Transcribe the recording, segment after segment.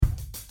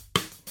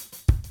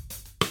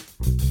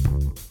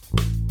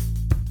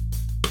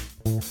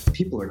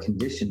people are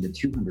conditioned to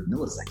 200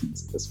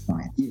 milliseconds at this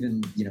point.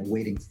 Even,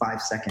 waiting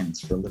 5 seconds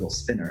for a little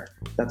spinner,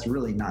 that's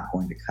really not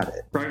going to cut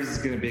it. Privacy is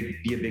going to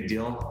be a big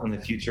deal in the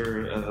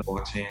future of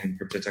blockchain and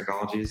crypto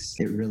technologies.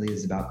 It really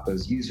is about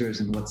those users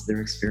and what's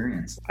their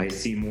experience. I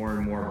see more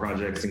and more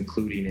projects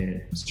including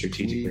it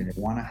strategically.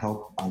 We want to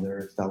help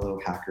other fellow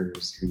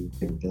hackers who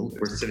are builders.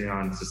 We're sitting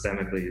on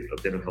systemically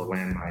a bit of a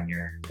landmine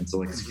here. And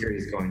so security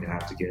is going to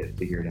have to get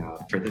figured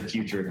out for the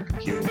future of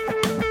computing.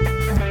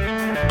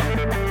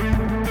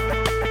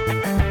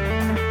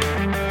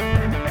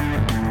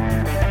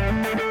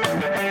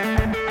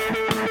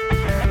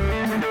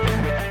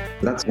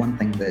 That's one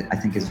thing that I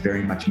think is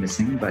very much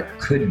missing, but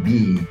could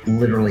be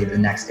literally the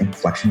next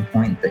inflection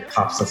point that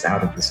pops us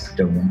out of this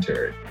crypto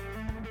winter.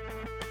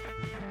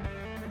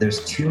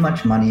 There's too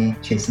much money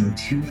chasing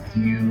too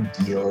few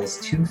deals,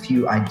 too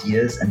few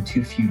ideas, and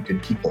too few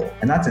good people.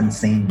 And that's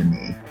insane to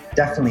me.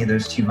 Definitely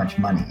there's too much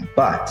money,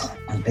 but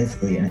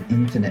basically an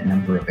infinite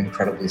number of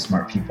incredibly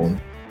smart people.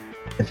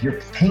 If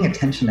you're paying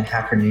attention to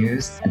Hacker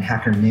News and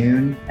Hacker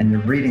Noon and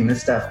you're reading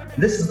this stuff,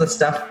 this is the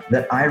stuff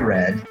that I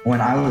read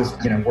when I was,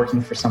 working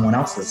for someone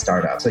else's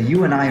startup. So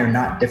you and I are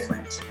not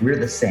different. We're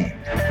the same.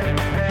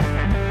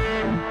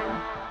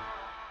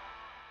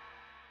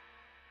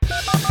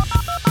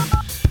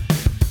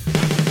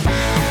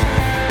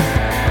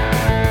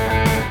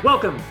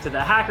 Welcome to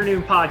the Hacker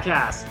Noon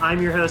podcast.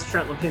 I'm your host,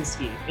 Trent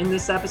Lipinski. In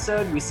this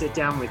episode, we sit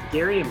down with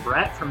Gary and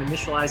Brett from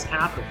Initialized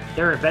Capital.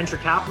 They're a venture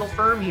capital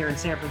firm here in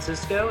San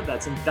Francisco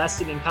that's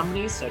invested in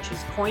companies such as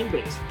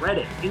Coinbase,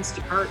 Reddit,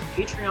 Instacart,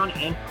 Patreon,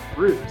 and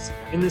Cruise.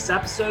 In this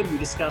episode, we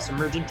discuss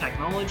emerging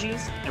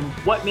technologies and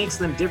what makes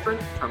them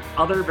different from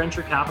other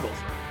venture capital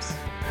firms.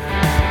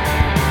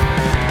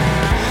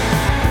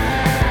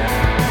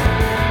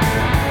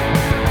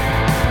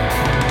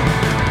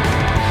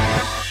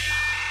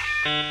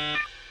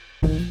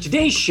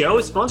 Today's show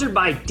is sponsored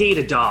by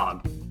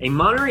Datadog, a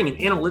monitoring and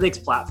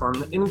analytics platform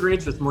that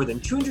integrates with more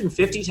than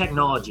 250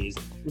 technologies,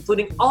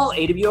 including all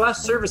AWS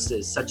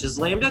services such as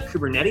Lambda,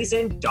 Kubernetes,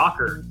 and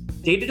Docker.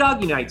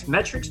 Datadog unites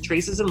metrics,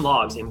 traces, and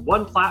logs in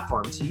one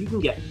platform so you can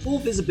get full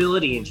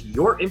visibility into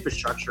your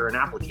infrastructure and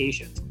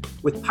applications.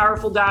 With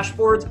powerful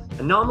dashboards,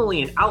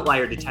 anomaly and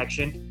outlier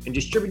detection, and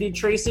distributed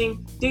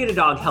tracing,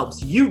 Datadog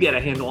helps you get a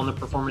handle on the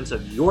performance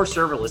of your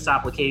serverless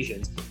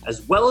applications,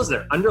 as well as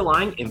their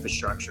underlying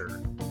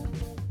infrastructure.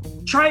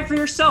 Try it for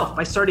yourself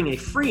by starting a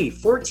free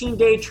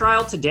 14-day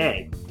trial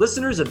today.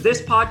 Listeners of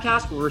this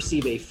podcast will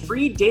receive a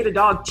free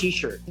Datadog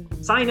t-shirt.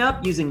 Sign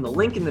up using the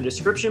link in the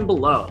description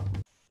below.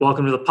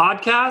 Welcome to the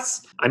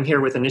podcast. I'm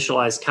here with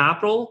Initialized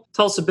Capital.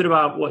 Tell us a bit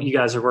about what you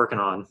guys are working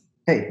on.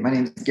 Hey, my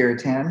name is Gary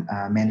Tan,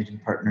 managing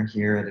partner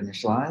here at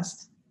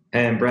Initialized.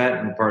 And Brett,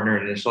 I'm a partner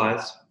at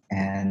Initialized.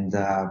 And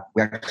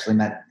we actually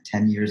met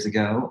 10 years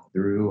ago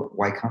through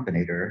Y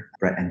Combinator.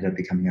 Brett ended up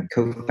becoming a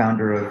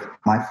co-founder of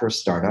my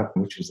first startup,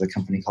 which was a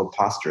company called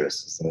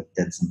Posterous. It's a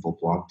dead simple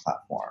blog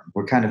platform.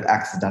 We're kind of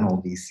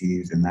accidental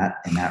VCs in that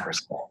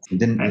respect. We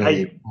didn't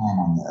really plan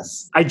on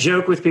this. I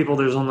joke with people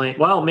there's only,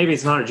 maybe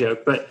it's not a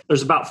joke, but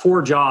there's about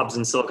 4 jobs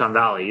in Silicon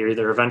Valley. You're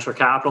either a venture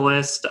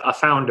capitalist, a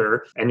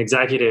founder, an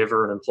executive,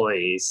 or an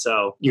employee.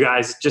 So you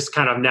guys just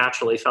kind of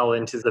naturally fell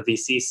into the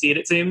VC seat,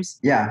 it seems?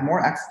 Yeah,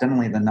 more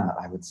accidentally than not,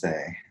 I would say.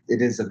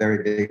 It is a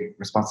very big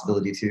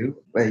responsibility too,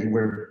 but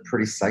we're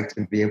pretty psyched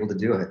to be able to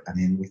do it. I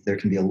mean, there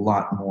can be a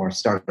lot more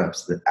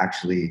startups that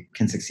actually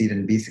can succeed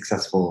and be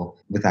successful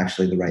with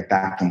actually the right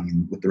backing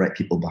and with the right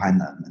people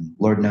behind them. And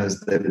Lord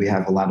knows that we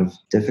have a lot of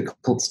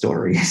difficult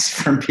stories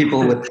from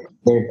people with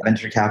their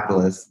venture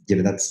capitalists.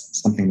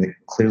 That's something that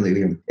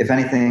clearly, if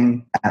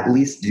anything, at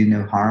least do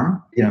no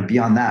harm.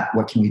 Beyond that,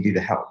 what can we do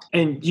to help?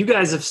 And you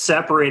guys have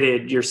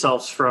separated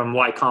yourselves from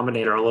Y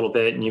Combinator a little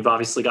bit, and you've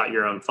obviously got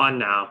your own fund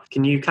now.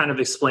 Can you kind of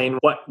explain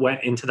what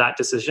went into that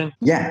decision?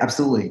 Yeah,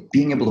 absolutely.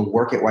 Being able to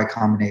work at Y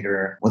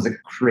Combinator was a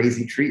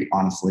crazy treat,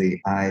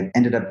 honestly. I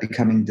ended up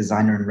becoming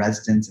designer in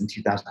residence in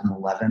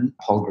 2011.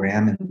 Paul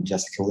Graham and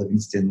Jessica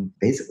Livingston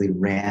basically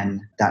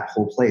ran that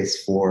whole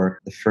place for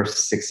the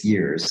first 6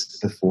 years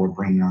before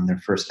bringing on their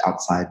first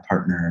outside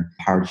partner,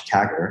 Harj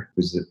Tagger,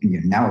 who's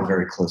now a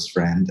very close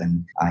friend.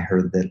 And I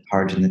heard that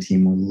Harj and the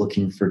team were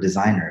looking for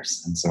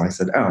designers. And so I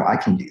said, I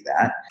can do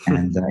that.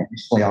 And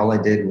initially all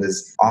I did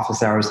was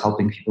office hours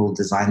helping people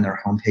design their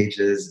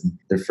homepages and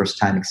their first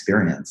time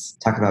experience.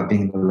 Talk about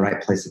being in the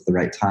right place at the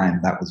right time.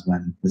 That was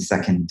when the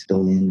second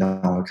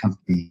billion-dollar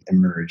company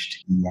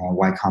emerged in the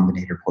Y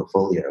Combinator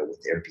portfolio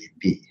with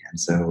Airbnb. And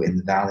so in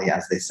the Valley,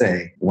 as they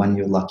say, 1,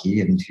 you're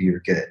lucky, and 2,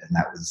 you're good. And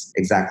that was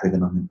exactly the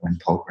moment when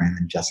Paul Graham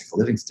and Jessica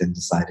Livingston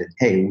decided,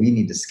 hey, we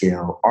need to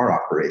scale our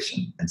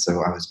operation. And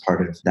so I was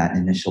part of that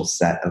initial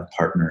set of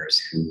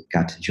partners who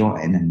got to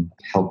join and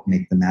help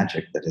make the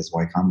magic that is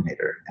Y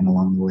Combinator. And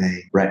along the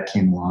way, Brett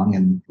came along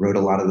and wrote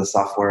a lot of the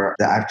software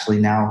that actually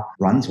now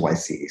runs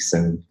YC.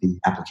 So the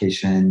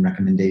application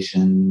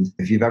recommendations,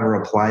 if you've ever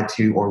applied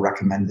to or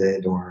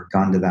recommended or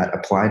gone to that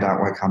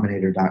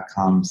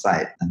apply.ycombinator.com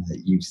site and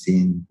that you've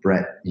seen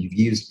Brett, you've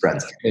used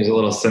Brett's. There's a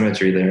little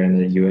symmetry there in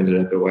that you ended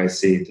up at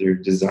YC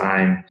through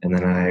design, and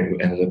then I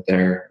ended up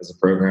there as a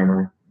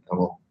programmer.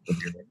 We'll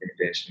with your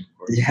recommendation, of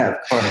course. Yeah, of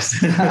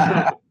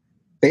course.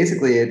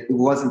 Basically, it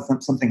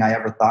wasn't something I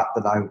ever thought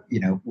that I,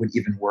 would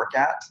even work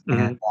at. Mhm.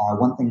 And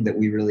one thing that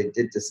we really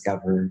did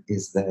discover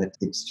is that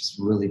it's just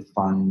really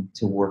fun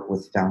to work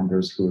with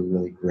founders who are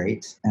really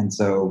great. And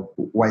so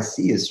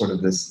YC is sort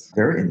of this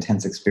very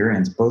intense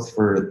experience, both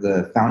for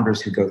the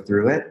founders who go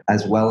through it,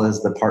 as well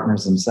as the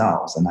partners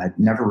themselves. And I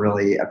never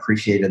really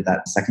appreciated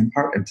that second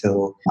part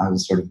until I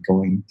was sort of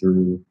going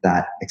through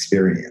that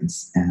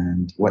experience.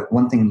 And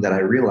one thing that I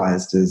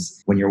realized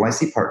is when you're a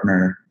YC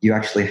partner, you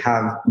actually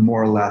have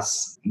more or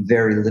less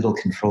very little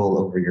control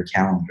over your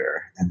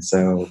calendar. And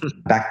so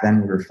back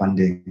then we were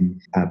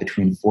funding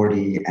between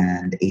 40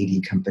 and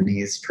 80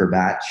 companies per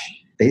batch.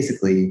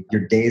 Basically,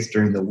 your days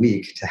during the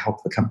week to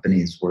help the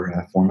companies were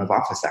a form of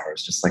office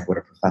hours, just like what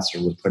a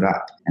professor would put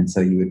up. And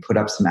so you would put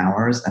up some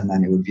hours and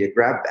then it would be a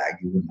grab bag.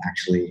 You wouldn't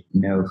actually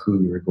know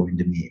who you were going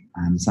to meet.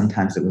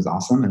 Sometimes it was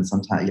awesome. And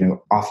sometimes,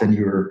 often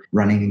you were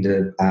running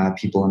into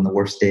people on the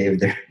worst day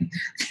of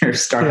their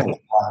startup.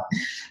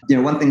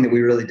 One thing that we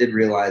really did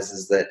realize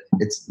is that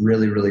it's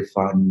really, really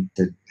fun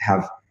to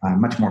have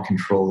much more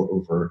control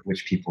over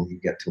which people you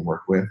get to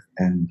work with.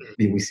 And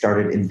we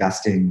started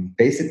investing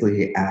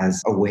basically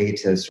as a way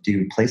to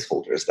do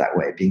placeholders that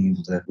way, being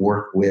able to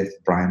work with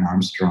Brian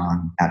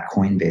Armstrong at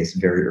Coinbase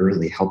very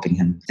early, helping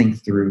him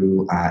think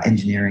through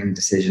engineering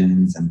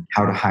decisions and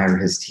how to hire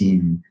his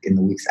team in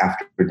the weeks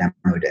after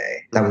demo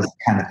day. That was the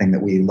kind of thing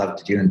that we loved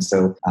to do. And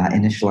so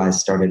Initialize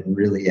started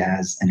really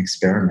as an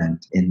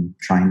experiment in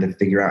trying to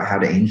figure out how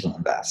to angel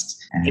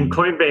invest. And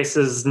Coinbase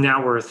is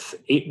now worth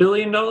 $8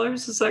 billion,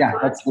 is that correct?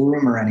 That's the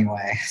rumor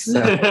anyway.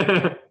 So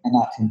I'm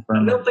not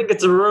confirmed. I don't think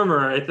it's a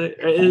rumor.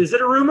 Is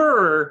it a rumor,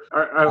 or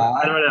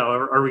I don't know.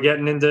 Are we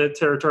getting into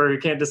territory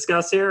we can't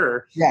discuss here?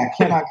 Or? Yeah,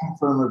 cannot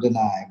confirm or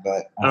deny,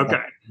 but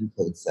okay.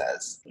 It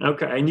says.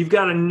 Okay, and you've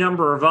got a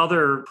number of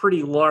other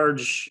pretty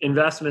large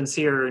investments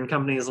here in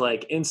companies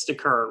like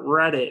Instacart,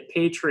 Reddit,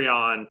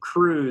 Patreon,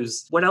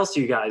 Cruise. What else are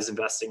you guys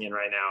investing in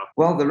right now?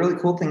 Well, the really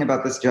cool thing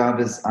about this job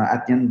is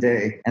at the end of the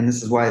day, and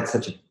this is why it's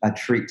such a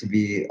treat to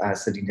be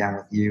sitting down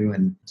with you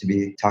and to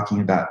be talking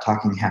about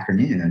Talking Hacker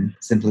Noon,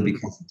 simply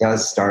because it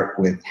does start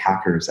with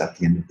hackers at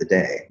the end of the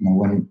day.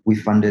 When we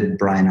funded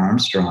Brian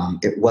Armstrong,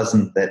 it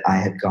wasn't that I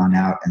had gone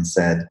out and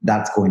said,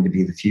 that's going to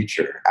be the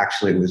future.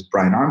 Actually, it was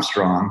Brian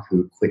Armstrong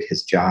who quit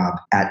his job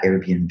at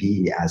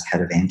Airbnb as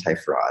head of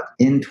anti-fraud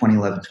in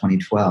 2011,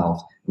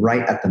 2012,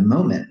 right at the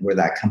moment where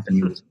that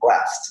company was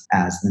blessed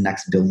as the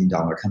next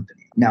billion-dollar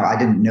company. Now, I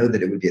didn't know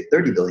that it would be a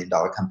 $30 billion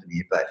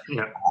company, but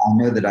I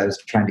know that I was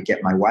trying to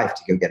get my wife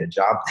to go get a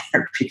job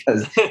there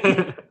because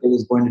it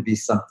was going to be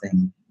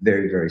something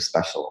very, very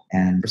special.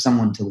 And for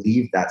someone to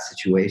leave that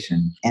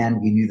situation,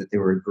 and we knew that they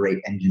were a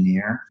great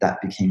engineer,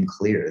 that became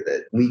clear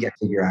that we get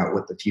to figure out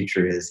what the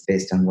future is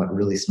based on what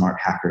really smart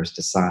hackers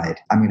decide.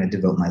 I'm going to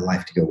devote my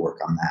life to go work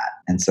on that.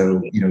 And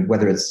so,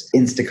 whether it's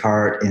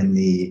Instacart in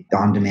the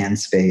on-demand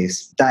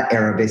space, that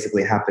era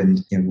basically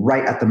happened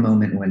right at the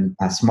moment when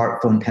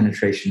smartphone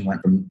penetration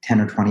went from 10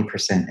 or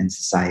 20% in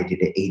society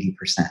to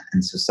 80%.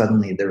 And so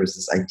suddenly there was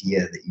this idea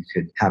that you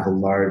could have a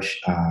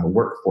large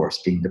workforce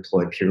being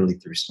deployed purely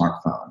through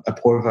smartphones.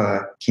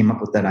 Apoorva came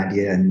up with that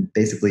idea and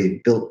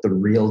basically built the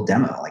real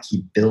demo. Like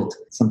he built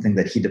something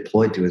that he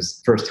deployed to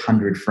his first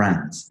 100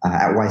 friends.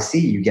 At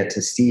YC, you get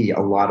to see a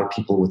lot of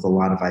people with a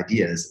lot of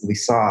ideas. We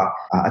saw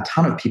a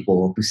ton of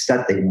people who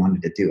said they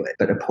wanted to do it,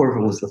 but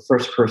Apoorva was the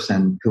first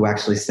person who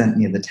actually sent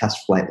me the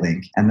test flight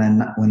link. And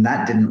then when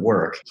that didn't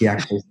work, he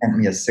actually sent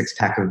me a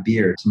 6-pack of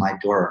beer to my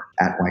door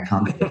at Y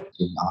Combinator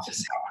during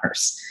office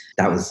hours.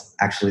 That was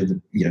actually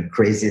the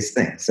craziest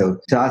thing. So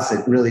to us,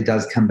 it really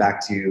does come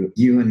back to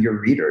you and your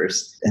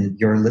readers and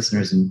your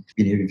listeners and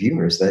your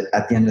viewers that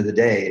at the end of the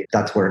day,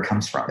 that's where it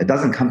comes from. It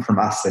doesn't come from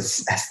us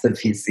as the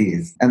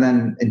VCs. And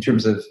then in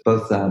terms of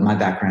both my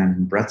background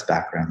and Brett's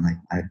background,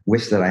 I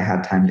wish that I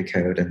had time to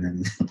code, and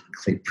then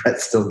luckily Brett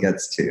still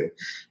gets to.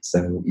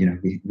 So,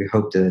 we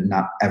hope to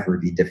not ever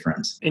be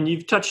different. And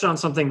you've touched on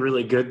something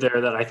really good there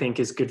that I think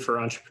is good for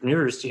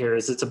entrepreneurs to hear,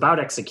 is it's about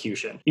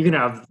execution. You can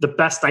have the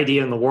best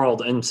idea in the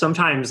world, and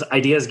sometimes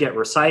ideas get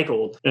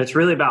recycled, and it's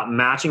really about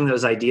matching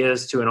those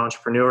ideas to an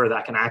entrepreneur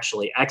that can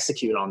actually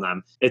execute on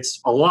them.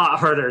 It's a lot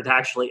harder to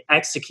actually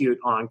execute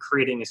on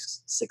creating a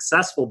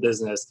successful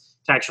business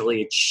to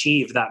actually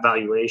achieve that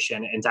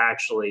valuation and to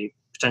actually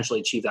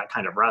potentially achieve that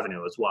kind of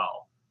revenue as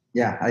well.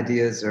 Yeah,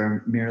 ideas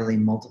are merely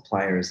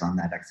multipliers on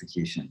that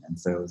execution. And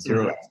so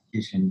zero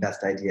execution,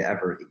 best idea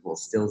ever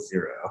equals still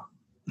zero.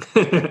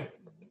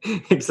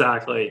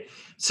 Exactly.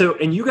 So,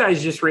 and you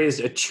guys just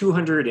raised a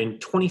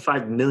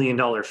 $225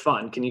 million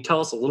fund. Can you tell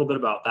us a little bit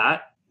about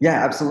that?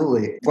 Yeah,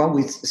 absolutely. Well,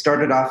 we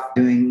started off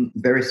doing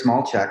very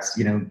small checks.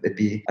 It'd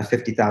be a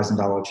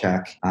 $50,000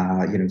 check,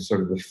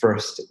 sort of the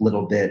first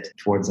little bit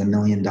towards $1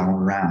 million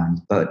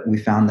round. But we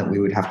found that we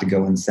would have to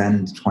go and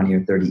send 20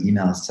 or 30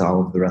 emails to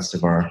all of the rest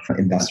of our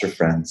investor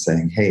friends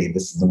saying, hey,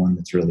 this is the one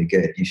that's really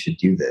good. You should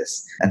do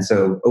this. And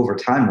so over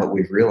time, what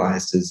we've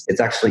realized is it's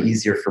actually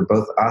easier for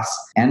both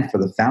us and for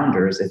the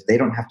founders if they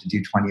don't have to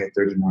do 20 or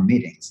 30 more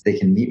meetings. They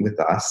can meet with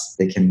us.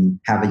 They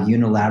can have a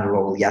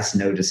unilateral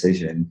yes-no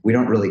decision. We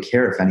don't really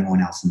care if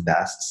anyone else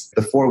invests.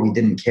 Before, we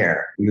didn't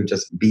care. We would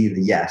just be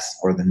the yes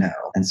or the no.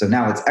 And so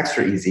now it's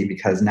extra easy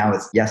because now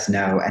it's yes,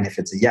 no. And if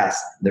it's a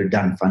yes, they're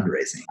done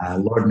fundraising.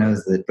 Lord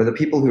knows that for the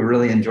people who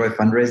really enjoy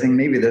fundraising,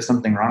 maybe there's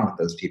something wrong with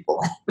those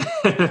people.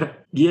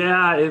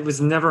 Yeah, it was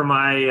never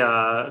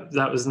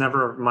that was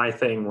never my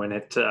thing when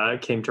it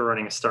came to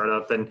running a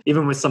startup. And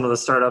even with some of the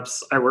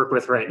startups I work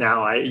with right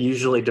now, I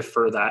usually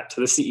defer that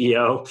to the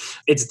CEO.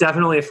 It's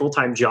definitely a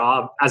full-time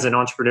job as an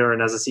entrepreneur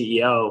and as a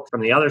CEO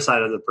from the other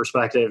side of the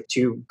perspective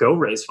to go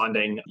raise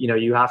funding.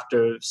 You have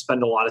to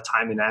spend a lot of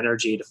time and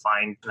energy to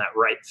find that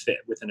right fit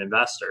with an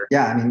investor.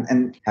 Yeah, I mean,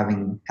 and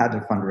having had to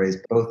fundraise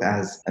both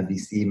as a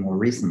VC more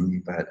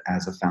recently, but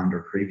as a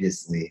founder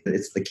previously,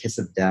 it's the kiss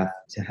of death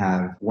to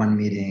have one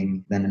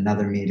meeting, then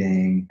another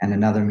meeting, and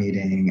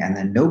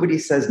then nobody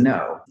says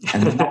no.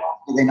 And not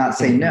only do they not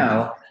say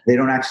no, they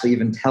don't actually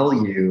even tell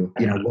you,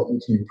 what you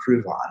can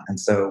improve on. And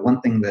so one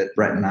thing that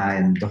Brett and I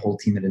and the whole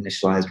team at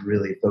Initialized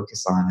really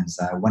focus on is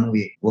when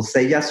we will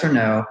say yes or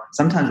no,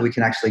 sometimes we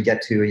can actually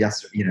get to a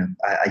yes,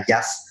 a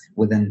yes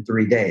within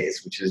 3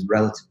 days, which is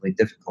relatively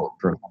difficult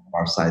for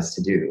our size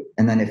to do.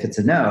 And then if it's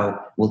a no,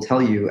 we'll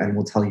tell you and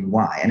we'll tell you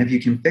why. And if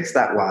you can fix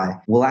that why,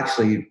 we'll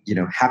actually,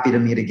 happy to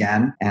meet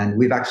again. And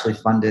we've actually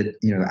funded,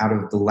 out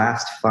of the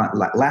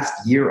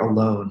last year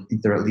alone, I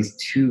think there are at least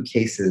 2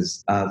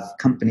 cases of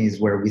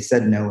companies where we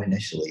said no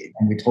initially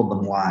and we told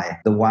them why.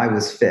 The why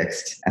was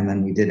fixed and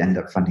then we did end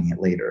up funding it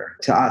later.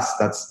 To us,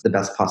 that's the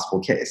best possible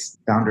case.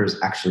 Founders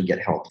actually get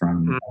help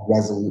from a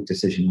resolute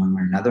decision one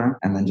way or another,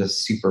 and then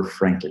just super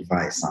frank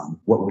advice on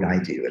what would I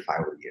do if I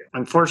were you.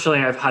 Unfortunately,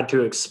 I've had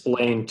to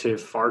explain to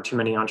far too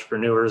many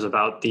entrepreneurs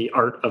about the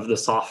art of the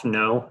soft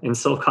no in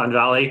Silicon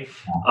Valley.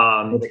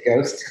 The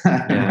ghost.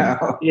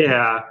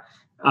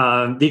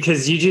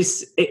 Because you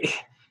just,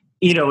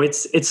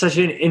 it's such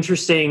an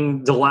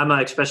interesting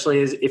dilemma,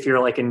 especially if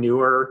you're like a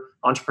newer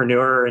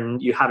entrepreneur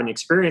and you haven't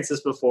experienced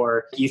this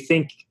before. You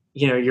think,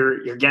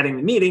 you're getting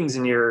the meetings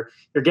and you're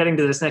getting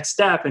to this next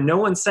step and no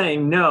one's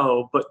saying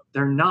no, but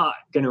they're not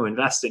going to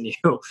invest in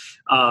you.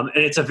 And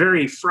it's a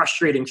very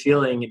frustrating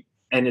feeling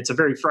and it's a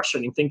very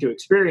frustrating thing to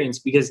experience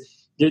because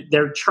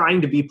they're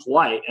trying to be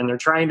polite and they're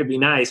trying to be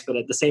nice, but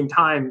at the same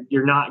time,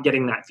 you're not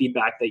getting that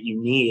feedback that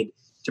you need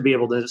to be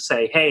able to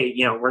say, hey,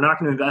 we're not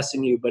going to invest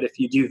in you, but if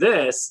you do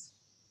this,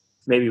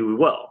 maybe we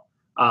will.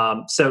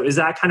 So is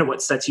that kind of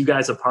what sets you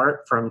guys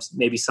apart from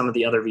maybe some of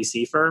the other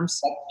VC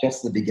firms? That's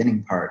just the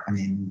beginning part. I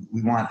mean,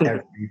 we want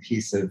every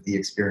piece of the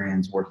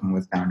experience working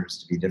with founders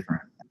to be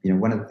different.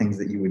 One of the things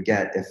that you would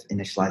get if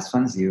Initialized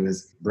funds you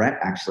is Brett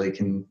actually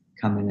can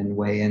come in and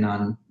weigh in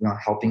on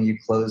helping you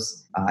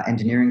close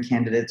engineering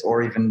candidates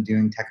or even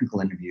doing technical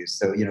interviews.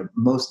 So,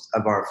 most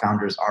of our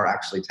founders are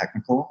actually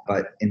technical,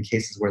 but in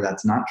cases where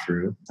that's not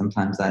true,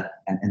 sometimes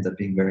that ends up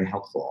being very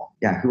helpful.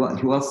 Yeah.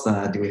 Who else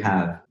do we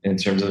have? In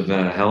terms of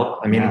help?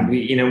 I mean,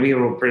 we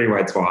have a pretty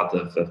wide swath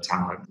of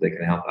talent that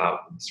can help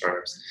out with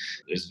startups.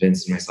 There's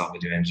Vince and myself who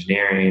do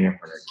engineering. Our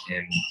partner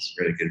Kim is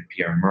really good at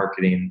PR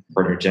marketing.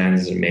 Our partner Jen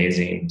is an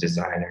amazing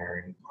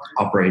designer and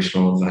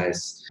operational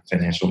advice,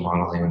 financial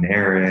modeling, and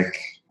Eric,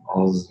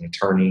 all as an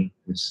attorney,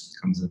 which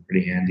comes in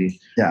pretty handy.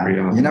 Yeah,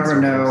 you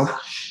never know.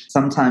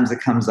 Sometimes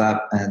it comes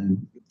up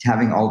and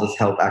having all this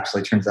help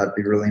actually turns out to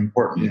be really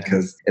important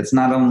because it's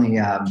not only,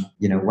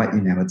 what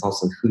you know, it's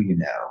also who you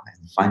know,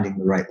 and finding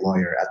the right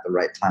lawyer at the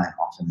right time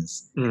often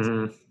is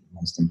the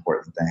most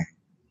important thing.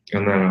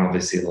 And then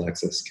obviously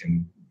Alexis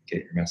can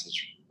get your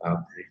message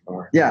out pretty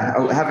far.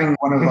 Yeah, having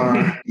one of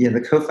our,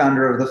 the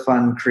co-founder of the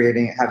fund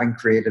having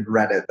created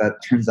Reddit, that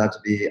turns out to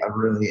be a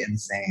really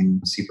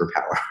insane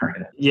superpower.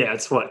 Yeah,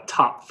 it's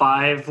top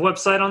 5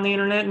 website on the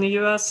internet in the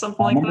US,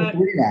 something like number that?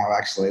 3 now,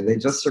 actually. They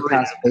just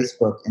surpassed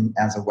Facebook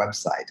as a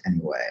website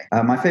anyway.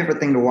 My favorite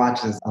thing to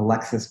watch is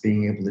Alexis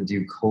being able to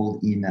do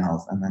cold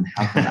emails and then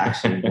have them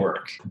actually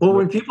work. Well,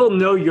 when people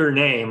know your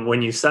name,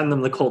 when you send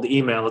them the cold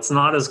email, it's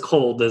not as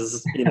cold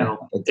as,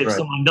 if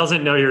someone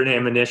doesn't know your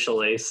name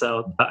initially.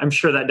 So I'm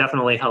sure that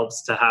definitely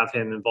helps to have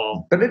him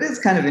involved. But it is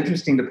kind of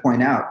interesting to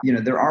point out,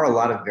 there are a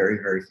lot of very,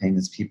 very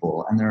famous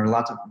people, and there are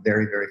lots of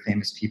very, very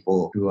famous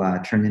people who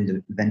turned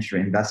into venture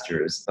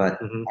investors. But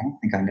I don't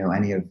think I know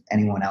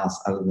anyone else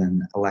other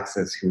than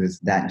Alexis who is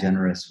that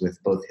generous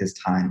with both his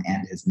time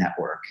and his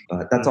network.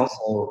 But that's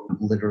also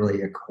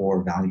literally a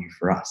core value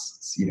for us.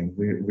 It's,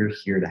 we're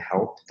here to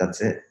help. That's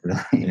it,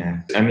 really.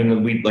 Yeah. I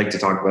mean, we'd like to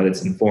talk about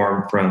it's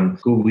informed from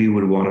who we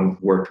would want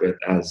to work with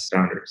as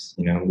founders.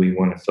 We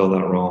want to fill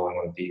that role and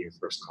want to be your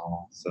first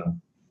call. So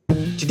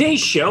Today's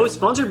show is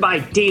sponsored by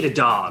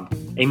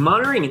Datadog, a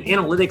monitoring and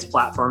analytics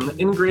platform that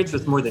integrates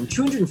with more than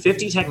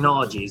 250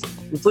 technologies,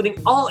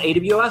 including all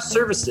AWS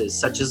services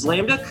such as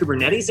Lambda,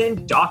 Kubernetes,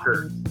 and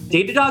Docker.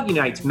 Datadog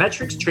unites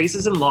metrics,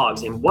 traces, and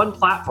logs in one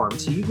platform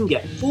so you can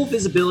get full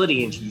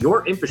visibility into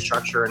your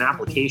infrastructure and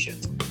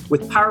applications.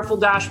 With powerful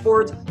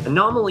dashboards,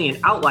 anomaly and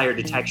outlier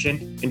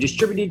detection, and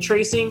distributed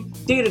tracing,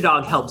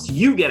 Datadog helps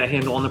you get a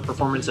handle on the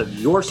performance of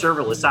your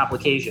serverless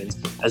applications,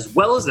 as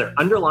well as their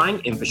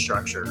underlying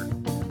infrastructure.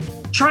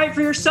 Try it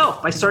for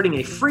yourself by starting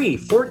a free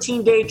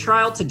 14-day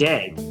trial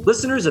today.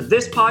 Listeners of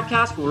this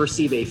podcast will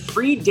receive a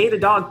free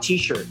Datadog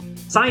t-shirt.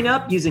 Sign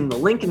up using the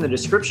link in the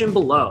description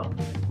below.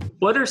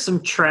 What are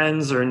some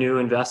trends or new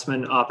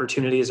investment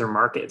opportunities or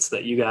markets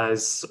that you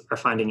guys are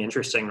finding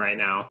interesting right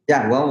now?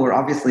 Yeah, well, we're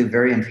obviously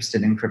very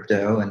interested in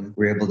crypto, and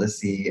we're able to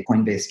see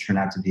Coinbase turn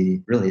out to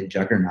be really a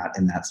juggernaut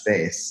in that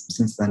space.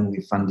 Since then,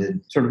 we've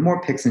funded sort of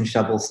more picks and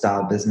shovel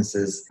style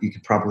businesses. You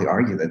could probably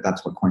argue that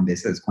that's what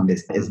Coinbase is.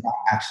 Coinbase is not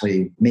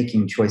actually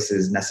making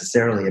choices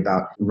necessarily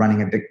about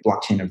running a big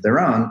blockchain of their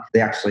own.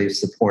 They actually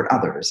support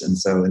others. And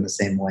so in the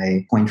same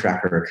way,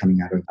 CoinTracker are coming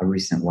out of a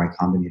recent Y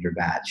Combinator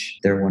batch.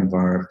 They're one of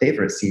our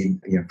favorite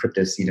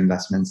crypto seed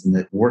investments, and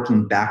that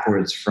working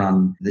backwards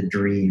from the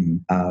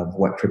dream of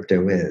what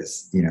crypto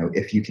is.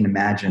 If you can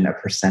imagine a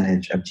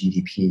percentage of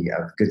GDP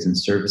of goods and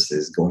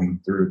services going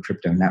through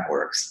crypto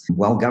networks,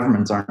 well,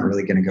 governments aren't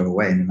really going to go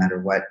away no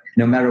matter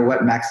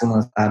what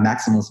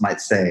maximalists might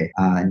say,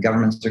 and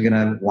governments are going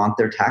to want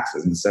their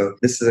taxes. And so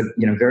this is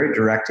a very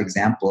direct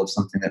example of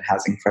something that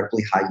has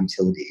incredibly high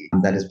utility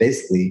that is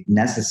basically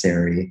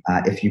necessary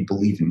if you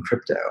believe in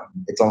crypto.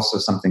 It's also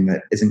something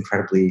that is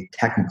incredibly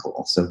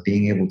technical. So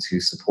being able to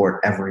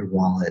support every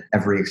wallet,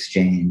 every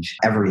exchange,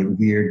 every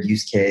weird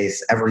use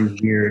case, every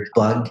weird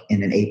bug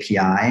in an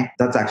API,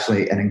 that's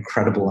actually an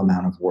incredible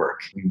amount of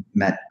work. We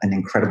met an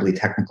incredibly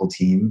technical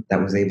team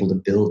that was able to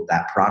build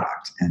that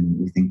product, and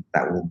we think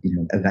that will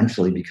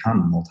eventually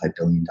become a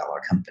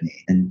multi-billion-dollar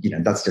company. And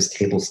that's just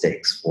table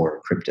stakes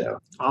for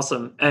crypto.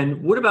 Awesome.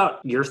 And what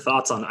about your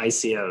thoughts on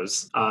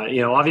ICOs?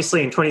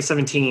 Obviously in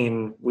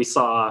 2017, we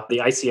saw the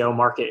ICO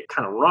market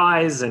kind of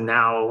rise, and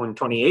now in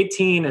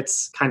 2018,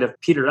 it's kind of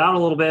petered out a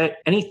little bit.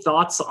 Any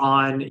thoughts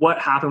on what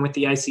happened with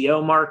the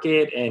ICO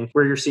market and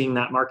where you're seeing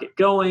that market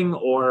going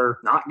or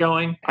not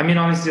going? I mean,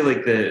 obviously,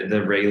 like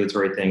the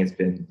regulatory thing has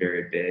been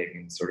very big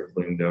and sort of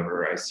loomed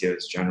over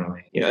ICOs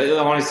generally.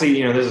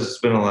 Honestly, there's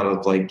been a lot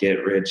of like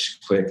get rich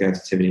quick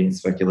activity and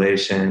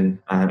speculation.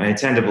 I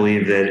tend to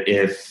believe that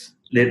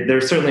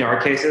there certainly are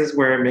cases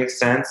where it makes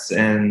sense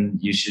and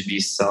you should be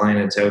selling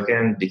a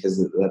token because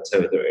the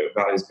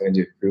value is going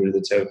to accrue to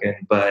the token.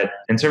 But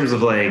in terms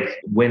of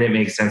like when it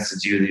makes sense to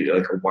do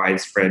like a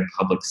widespread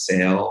public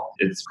sale,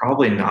 it's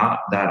probably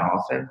not that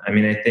often. I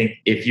mean, I think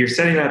if you're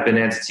setting up an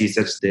entity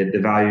such that the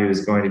value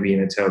is going to be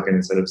in a token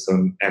instead of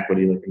some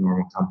equity like a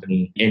normal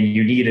company, and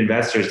you need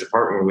investors to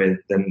partner with,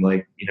 then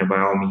by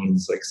all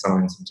means, like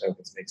selling some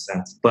tokens makes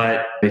sense.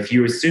 But if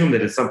you assume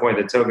that at some point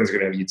the token is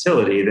going to have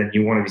utility, then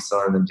you want to be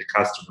selling them to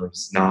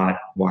customers, not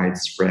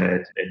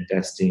widespread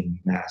investing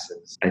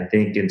masses. I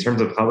think in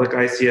terms of public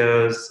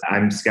ICOs,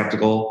 I'm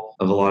skeptical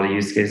of a lot of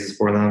use cases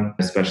for them,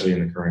 especially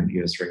in the current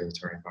US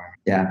regulatory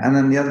environment. Yeah. And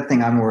then the other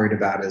thing I'm worried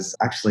about is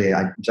actually,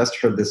 I just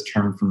heard this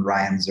term from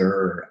Ryan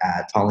Zur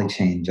at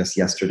Polychain just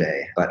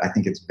yesterday, but I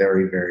think it's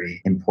very,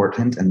 very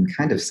important and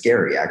kind of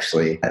scary,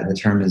 actually. The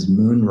term is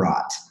moon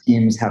rot.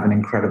 Teams have an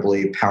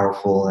incredibly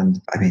powerful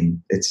and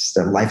it's just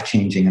a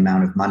life-changing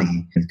amount of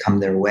money come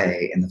their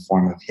way in the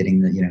form of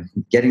getting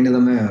to the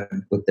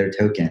moon with their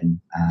token.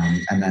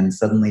 And then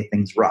suddenly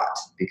things rot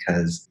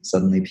because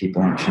suddenly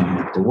people aren't showing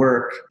up to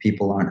work.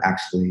 People aren't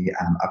actually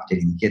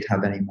updating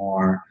GitHub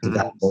anymore. So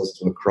that goes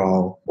to a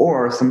crawl.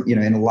 Or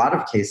in a lot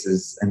of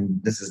cases, and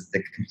this is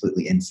the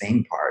completely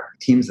insane part,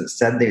 teams that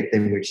said they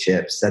would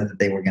ship, said that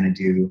they were going to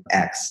do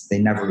X, they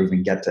never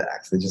even get to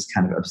X. They just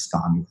kind of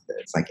abscond with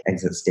it. It's like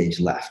exit stage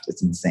left.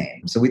 It's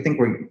insane. So we think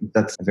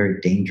that's a very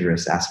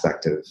dangerous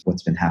aspect of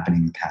what's been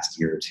happening the past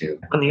year or two.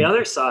 On the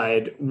other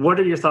side, what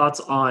are your thoughts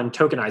on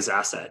tokenized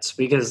assets?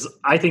 Because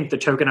I think the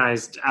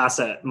tokenized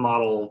asset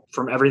model,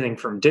 from everything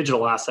from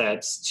digital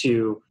assets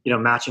to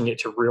matching it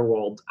to real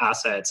world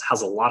assets,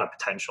 has a lot of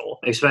potential,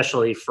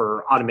 especially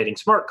for automating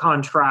smart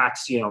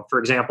contracts. For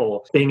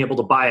example, being able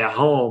to buy a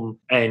home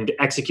and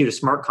execute a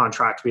smart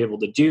contract to be able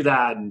to do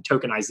that and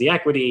tokenize the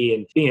equity,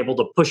 and being able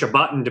to push a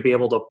button to be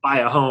able to buy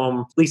a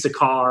home, lease a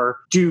car,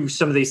 do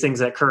some of these things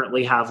that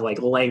currently have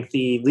like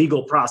lengthy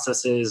legal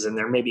processes and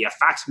there may be a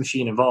fax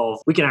machine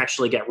involved. We can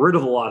actually get rid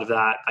of a lot of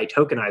that by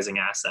tokenizing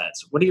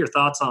assets. What are your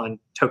thoughts on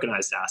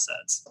tokenized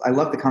assets? I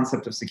love the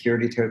concept of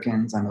security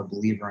tokens. I'm a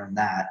believer in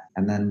that.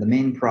 And then the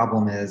main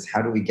problem is,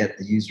 how do we get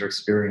the user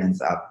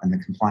experience up and the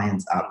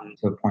compliance up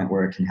to a point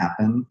where it can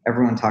happen?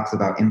 Everyone talks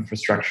about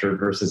infrastructure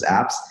versus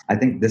apps. I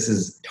think this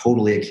is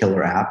totally a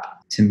killer app.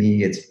 To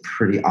me, it's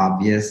pretty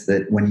obvious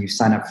that when you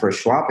sign up for a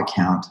Schwab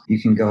account,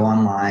 you can go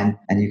online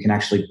and you can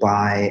actually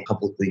buy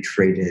publicly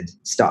traded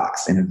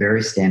stocks in a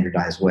very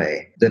standardized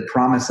way. the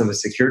promise of a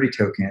security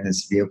token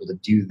is to be able to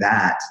do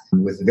that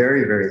with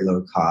very, very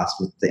low cost,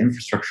 with the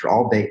infrastructure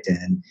all baked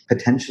in,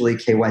 potentially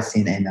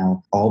KYC and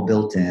AML all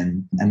built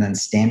in, and then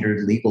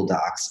standard legal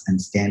docs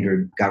and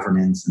standard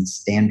governance and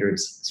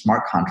standards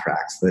smart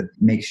contracts that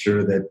make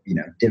sure that,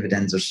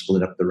 dividends are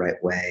split up the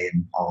right way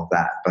and all of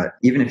that. But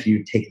even if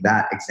you take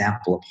that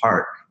example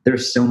apart,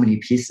 there's so many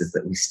pieces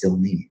that we still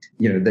need.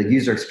 The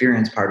user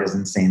experience part is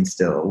insane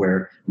still,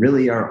 where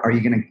really are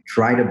you going to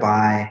try to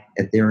buy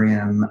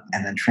Ethereum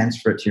and then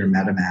transfer it to your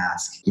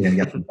MetaMask? You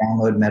have to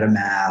download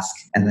MetaMask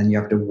and then you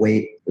have to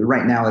wait.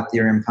 Right now,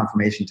 Ethereum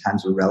confirmation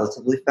times are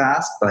relatively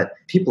fast, but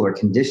people are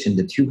conditioned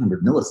to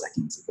 200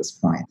 milliseconds at this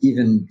point.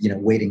 Even,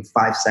 waiting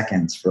 5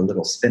 seconds for a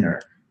little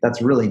spinner, that's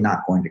really not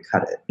going to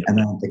cut it. And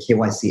then at the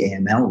KYC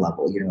AML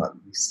level,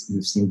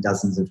 we've seen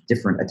dozens of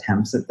different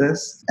attempts at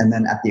this. And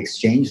then at the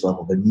exchange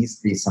level, there needs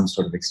to be some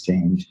sort of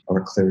exchange or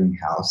a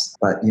clearinghouse.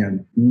 But,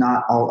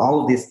 not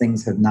all of these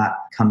things have not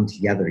come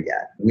together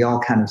yet. We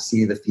all kind of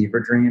see the fever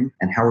dream,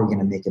 and how are we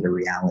going to make it a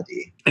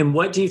reality? And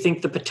what do you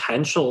think the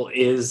potential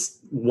is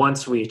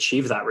once we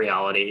achieve that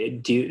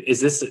reality?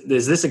 Is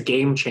this a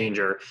game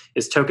changer?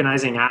 Is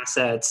tokenizing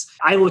assets?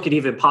 I look at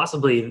even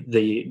possibly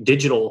the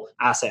digital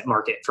asset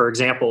market. For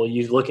example,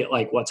 you look at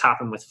like what's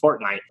happened with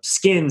Fortnite.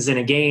 Skins in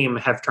a game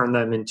have turned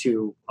them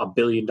into $1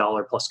 billion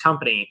plus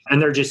company,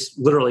 and they're just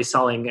literally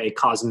selling a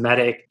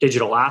cosmetic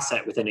digital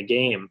asset within a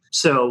game.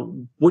 So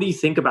what do you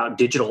think about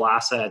digital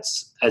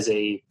assets as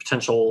a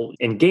potential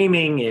in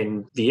gaming,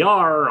 in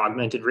VR,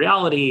 augmented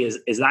reality? Is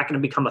that going to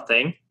become a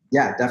thing?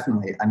 Yeah,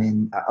 definitely. I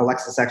mean,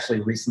 Alexis actually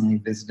recently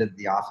visited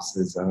the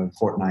offices of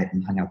Fortnite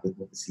and hung out with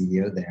the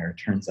CEO there.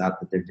 It turns out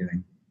that they're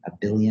doing $1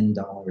 billion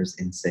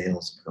in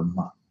sales per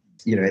month.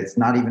 It's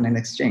not even an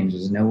exchange.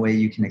 There's no way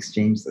you can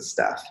exchange this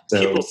stuff. So,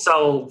 people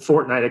sell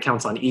Fortnite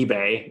accounts on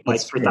eBay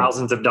for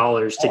thousands of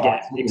dollars to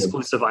get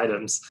exclusive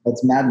items.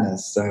 That's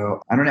madness.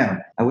 So I don't know.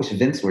 I wish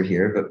Vince were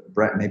here, but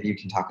Brett, maybe you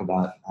can talk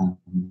about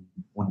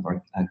one of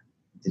our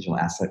digital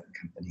asset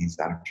companies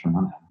out of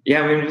Toronto.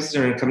 Yeah, we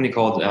invested in a company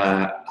called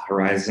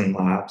Horizon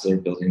Labs. They're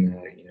building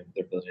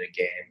a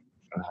game.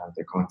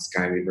 They're calling it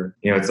Skyweaver.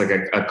 It's like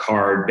a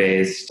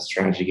card-based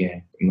strategy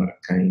game,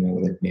 kind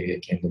of like maybe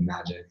akin to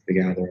Magic: The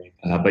Gathering.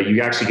 But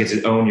you actually get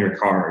to own your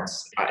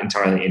cards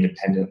entirely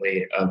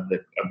independently of the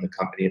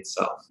company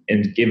itself,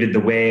 and give it the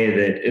way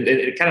that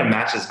it kind of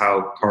matches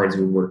how cards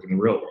would work in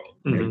the real world.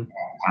 Mm-hmm.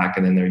 Pack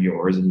and then they're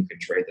yours, and you can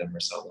trade them or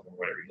sell them or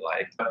whatever you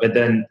like. But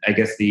then I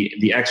guess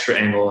the extra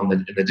angle in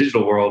the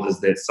digital world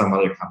is that some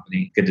other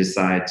company could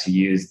decide to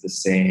use the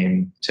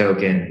same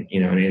token,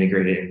 and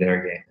integrate it in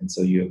their game, and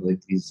so you have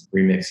like these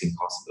remixing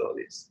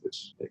possibilities,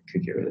 which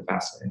could get really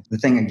fascinating. The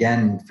thing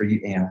again for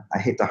you, I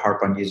hate to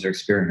harp on user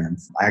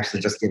experience. I actually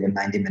just gave a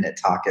 90-minute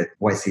talk at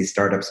YC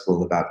Startup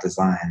School about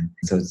design,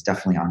 so it's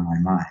definitely on my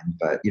mind.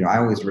 But I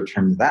always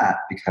return to that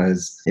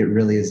because it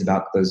really is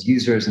about those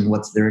users and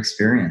what's their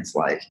experience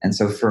like. And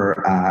so for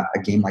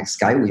a game like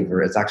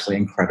Skyweaver, it's actually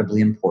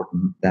incredibly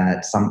important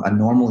that a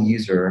normal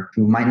user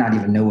who might not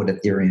even know what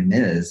Ethereum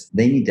is,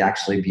 they need to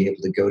actually be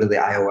able to go to the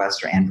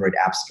iOS or Android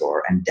App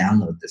Store and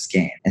download this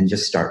game and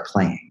just start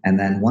playing. And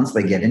then once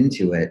they get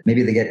into it,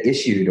 maybe they get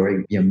issued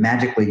or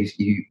magically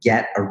you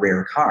get a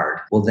rare card.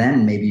 Well,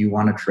 then maybe you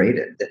want to trade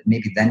it.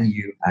 Maybe then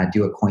you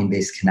do a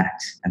Coinbase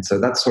Connect. And so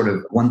that's sort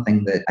of one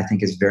thing that I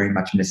think is very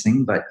much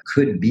missing, but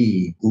could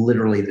be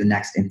literally the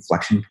next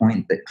inflection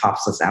point that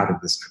pops us out of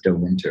this crypto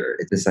winter.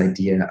 It's this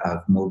idea of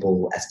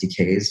mobile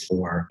SDKs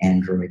for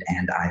Android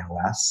and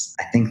iOS.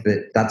 I think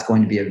that that's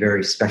going to be a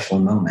very special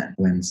moment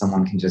when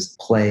someone can just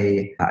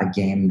play a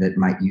game that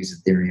might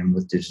use Ethereum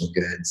with digital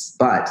goods,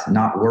 but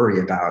not worry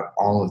about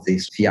all of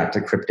these fiat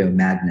to crypto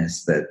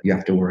madness that you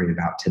have to worry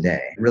about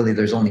today. Really,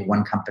 there's only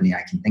one company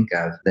I can think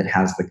of that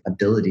has the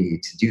ability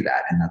to do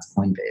that, and that's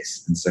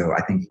Coinbase. And so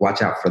I think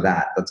watch out for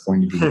that. That's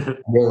going to be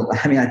real.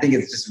 I think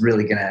it's just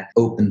really going to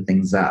open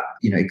things up.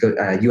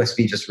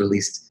 USV just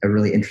released a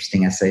really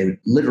interesting essay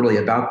literally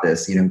about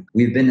this.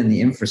 We've been in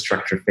the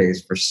infrastructure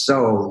phase for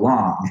so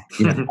long,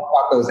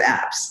 about those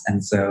apps.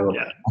 And so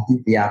I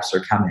think the apps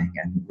are coming,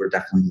 and we're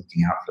definitely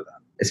looking out for them,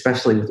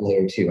 especially with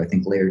Layer 2. I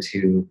think Layer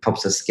 2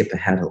 helps us skip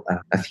ahead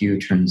a few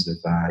turns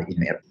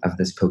of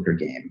this poker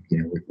game.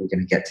 We're going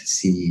to get to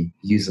see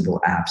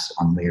usable apps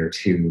on Layer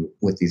 2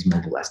 with these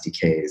mobile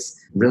SDKs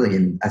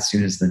really as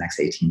soon as the next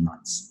 18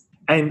 months.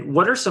 And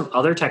what are some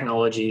other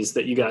technologies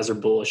that you guys are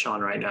bullish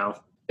on right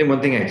now? And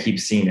one thing I keep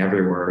seeing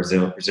everywhere is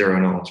zero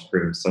knowledge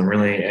proofs. So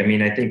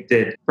I think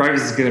that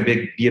privacy is going to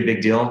be a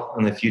big deal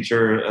in the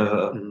future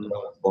of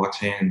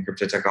blockchain and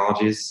crypto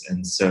technologies.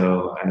 And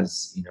so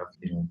as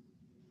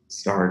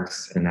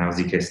Starks and now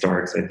ZK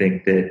Starks, I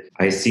think that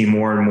I see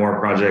more and more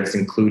projects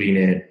including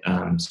it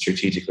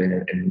strategically.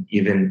 And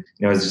even,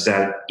 I was just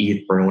at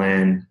ETH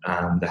Berlin,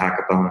 the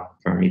hackathon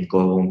from ETH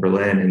Global in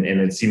Berlin, and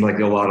it seemed like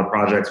a lot of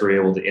projects were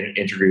able to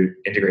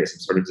integrate some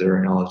sort of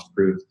zero knowledge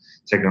proof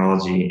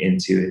technology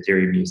into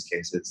Ethereum use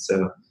cases.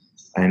 So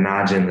I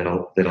imagine that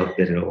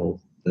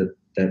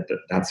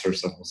sort of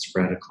stuff will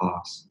spread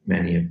across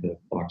many of the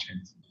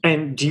blockchains.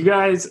 And do you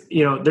guys,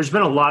 there's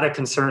been a lot of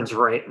concerns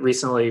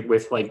recently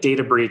with like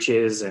data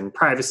breaches and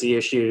privacy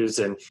issues,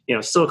 and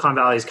Silicon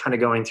Valley is kind of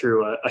going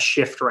through a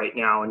shift right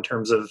now in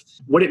terms of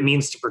what it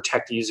means to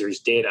protect users'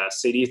 data.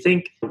 So do you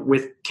think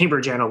with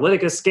Cambridge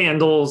Analytica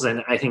scandals,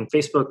 and I think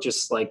Facebook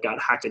just like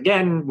got hacked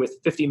again with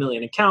 50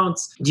 million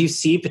accounts, do you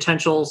see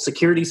potential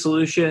security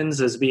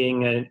solutions as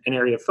being an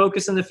area of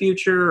focus in the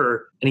future,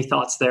 or any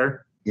thoughts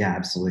there? Yeah,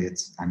 absolutely.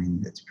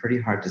 It's pretty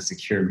hard to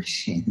secure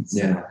machines.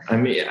 Yeah.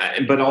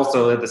 But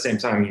also at the same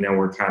time,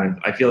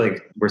 I feel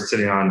like we're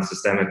sitting on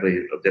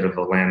systemically a bit of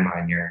a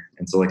landmine here.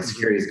 And so like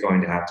security is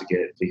going to have to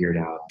get figured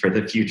out for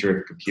the future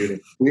of computing.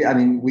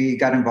 We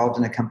got involved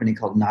in a company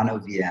called Nano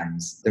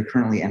VMs. They're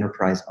currently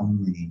enterprise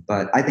only,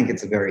 but I think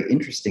it's a very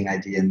interesting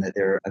idea in that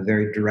they're a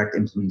very direct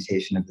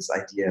implementation of this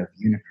idea of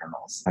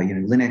unikernels.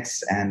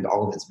 Linux and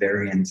all of its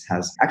variants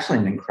has actually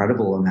an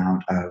incredible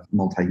amount of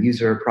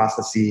multi-user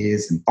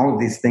processes and all of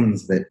these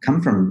things that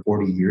come from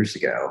 40 years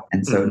ago.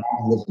 And so now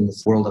we live in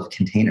this world of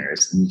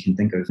containers, and you can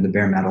think of the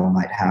bare metal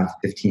might have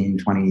 15,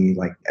 20,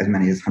 like as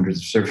many as hundreds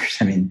of servers.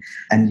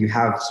 And you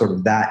have sort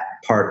of that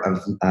part of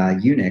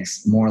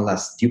Unix more or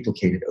less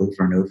duplicated over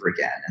and over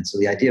again. And so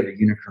the idea of a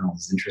unikernel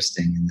is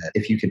interesting in that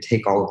if you could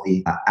take all of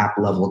the app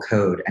level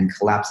code and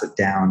collapse it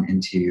down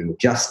into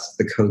just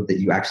the code that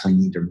you actually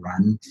need to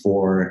run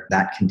for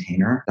that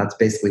container, that's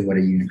basically what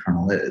a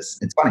unikernel is.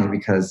 It's funny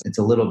because it's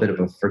a little bit of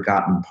a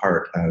forgotten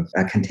part of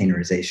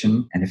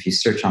containerization. And if you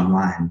search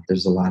online,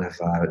 there's a lot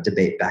of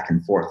debate back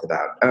and forth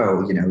about,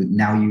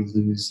 now you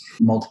lose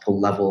multiple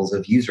levels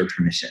of user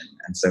permission.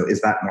 And so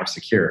is that more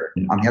secure?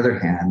 On the other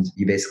hand,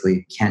 you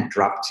basically can't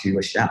drop to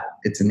a shell.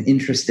 It's an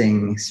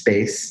interesting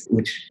space,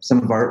 which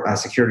some of our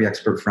security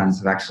expert friends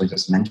have actually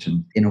just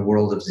mentioned. In a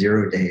world of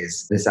 0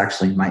 days, this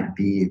actually might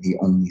be the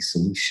only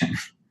solution.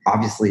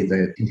 Obviously,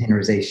 the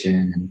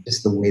containerization and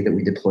just the way that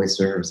we deploy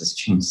servers has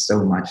changed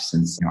so much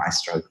since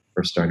I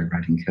first started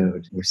writing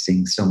code. We're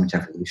seeing so much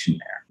evolution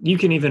there. You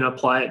can even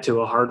apply it to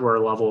a hardware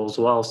level as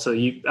well. So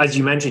as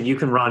you mentioned, you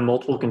can run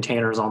multiple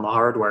containers on the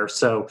hardware.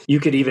 So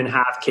you could even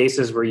have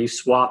cases where you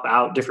swap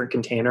out different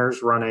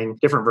containers running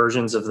different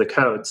versions of the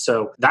code.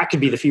 So that could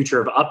be the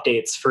future of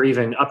updates for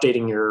even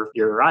updating your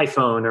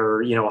iPhone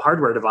or, a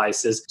hardware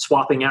device, is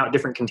swapping out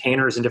different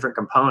containers and different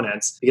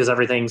components because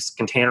everything's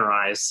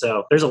containerized.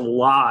 So there's a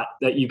lot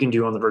that you can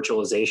do on the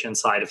virtualization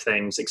side of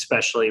things,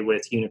 especially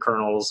with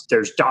unikernels.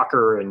 There's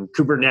Docker and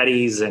Kubernetes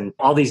and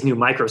all these new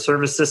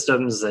microservice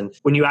systems. And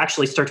when you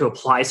actually start to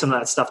apply some of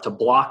that stuff to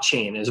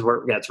blockchain is where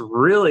it gets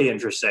really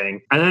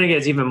interesting. And then it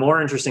gets even more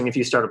interesting if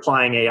you start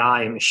applying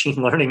AI and machine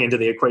learning into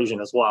the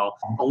equation as well.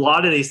 A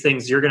lot of these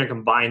things, you're going to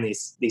combine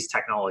these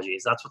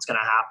technologies. That's what's going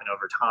to happen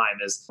over time.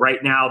 Is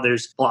right now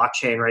there's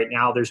blockchain, right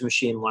now there's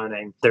machine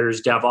learning,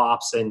 there's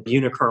DevOps and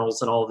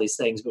unikernels and all of these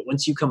things. But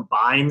once you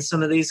combine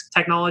some of these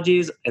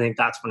technologies, I think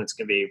that's when it's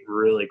going to be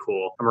really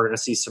cool. And we're going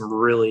to see some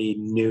really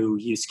new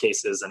use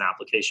cases and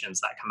applications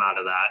that come out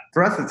of that.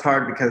 For us, it's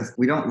hard because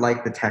we don't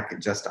like the tech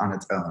just on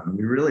its own.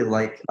 We really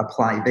like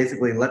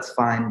basically, let's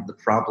find the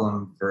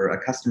problem for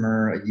a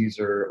customer, a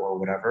user, or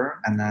whatever.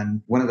 And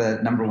then one of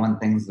the number one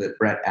things that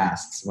Brett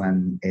asks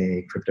when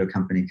a crypto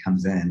company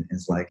comes in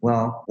is like,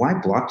 well, why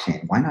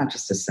blockchain? Why not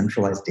just a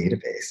centralized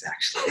database,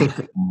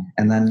 actually?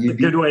 And then a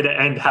good way to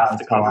end half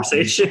the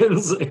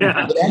conversations.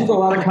 Yeah. It ends a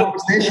lot of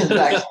conversations,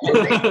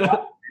 actually.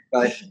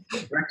 But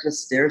Brett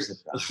just stares at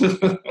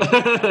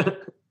them.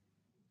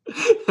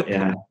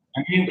 Yeah.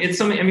 It's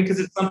something,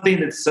 because it's something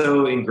that's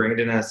so ingrained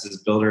in us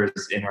as builders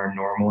in our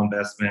normal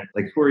investment.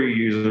 Like, who are your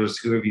users?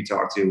 Who have you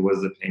talked to? What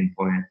is the pain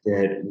point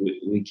that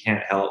we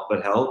can't help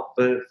but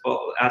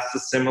ask the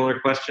similar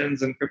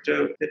questions in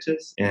crypto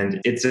pitches?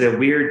 And it's a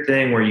weird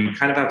thing where you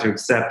kind of have to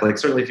accept, like,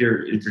 certainly if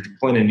you're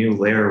deploying a new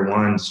layer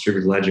 1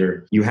 distributed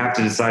ledger, you have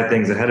to decide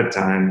things ahead of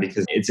time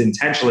because it's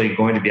intentionally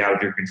going to be out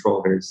of your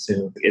control very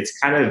soon. It's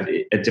kind of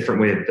a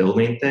different way of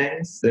building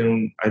things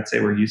than I'd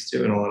say we're used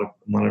to in a lot of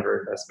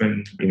our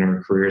investment,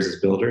 our careers as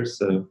builders.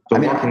 So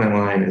walking that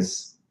line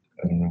is,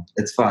 I don't know.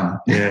 It's fun.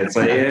 Yeah, it's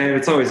like,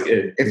 it's always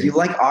good. If you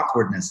like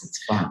awkwardness,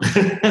 it's fun.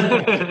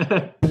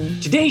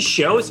 Today's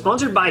show is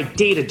sponsored by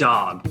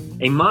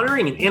Datadog, a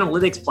monitoring and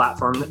analytics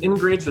platform that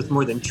integrates with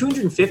more than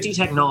 250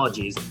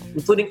 technologies,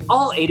 including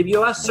all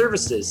AWS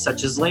services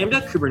such as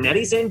Lambda,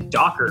 Kubernetes, and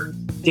Docker.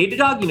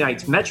 Datadog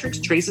unites metrics,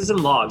 traces, and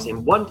logs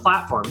in one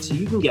platform so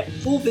you can get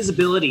full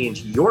visibility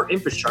into your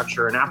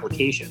infrastructure and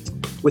applications.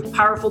 With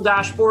powerful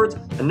dashboards,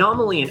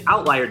 anomaly and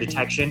outlier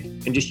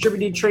detection, and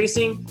distributed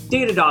tracing,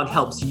 Datadog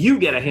helps you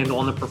get a handle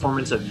on the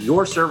performance of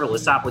your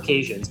serverless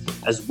applications,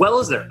 as well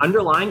as their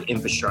underlying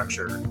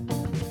infrastructure.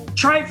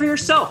 Try it for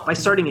yourself by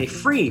starting a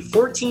free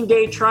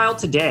 14-day trial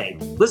today.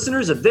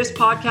 Listeners of this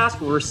podcast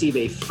will receive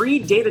a free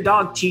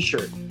Datadog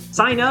t-shirt.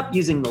 Sign up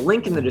using the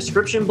link in the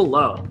description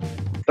below.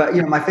 But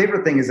my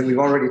favorite thing is that we've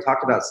already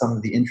talked about some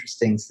of the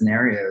interesting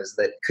scenarios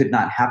that could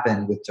not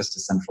happen with just a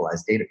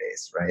centralized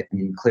database, right? I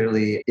mean,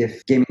 clearly,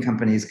 if gaming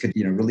companies could,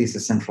 release a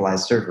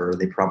centralized server,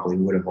 they probably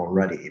would have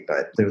already.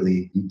 But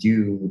clearly, you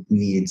do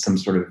need some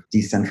sort of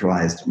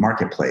decentralized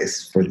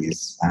marketplace for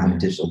these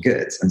digital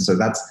goods, and so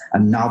that's a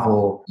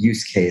novel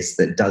use case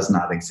that does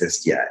not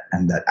exist yet,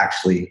 and that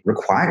actually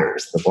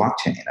requires the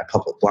blockchain, a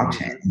public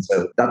blockchain, and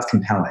so that's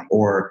compelling.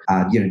 Or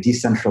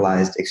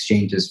decentralized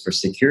exchanges for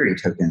security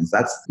tokens.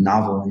 That's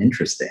novel and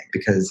interesting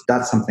because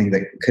that's something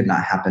that could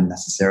not happen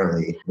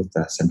necessarily with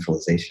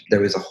centralization. There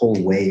was a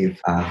whole wave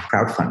of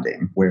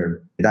crowdfunding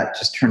where that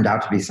just turned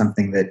out to be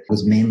something that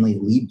was mainly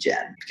lead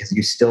gen, because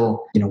you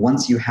still,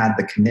 once you had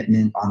the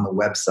commitment on the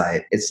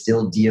website, it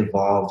still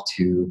de-evolved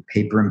to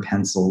paper and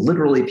pencil,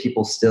 literally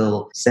people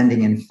still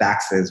sending in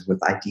faxes with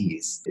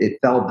IDs. It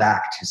fell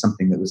back to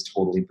something that was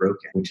totally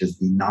broken, which is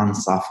the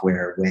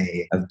non-software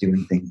way of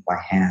doing things by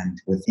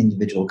hand with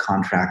individual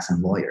contracts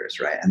and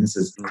lawyers, right? And this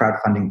is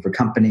crowdfunding for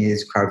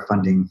companies,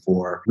 crowdfunding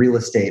for real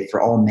estate,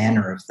 for all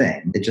manner of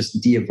things. It just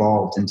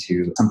de-evolved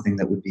into something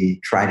that would be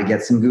try to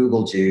get some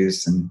Google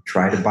juice and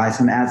try to buy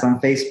some ads on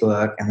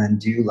Facebook and then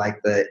do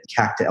like the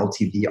CAC to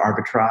LTV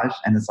arbitrage.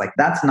 And it's like,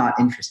 that's not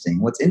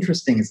interesting. What's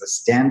interesting is a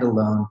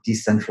standalone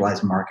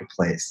decentralized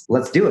marketplace.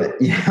 Let's do it.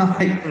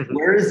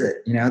 Where is it?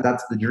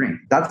 That's the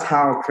dream. That's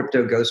how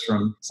crypto goes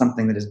from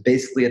something that is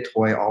basically a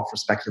toy all for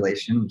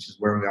speculation, which is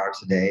where we are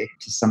today,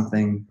 to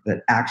something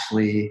that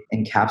actually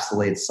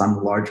encapsulates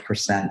some large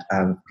percent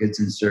of goods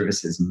and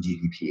services in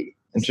GDP.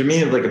 And to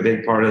me, like a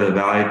big part of the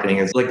value thing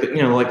is like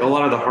a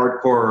lot of the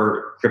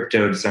hardcore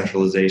crypto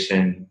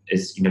decentralization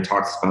is,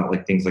 talks about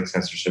like things like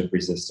censorship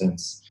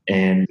resistance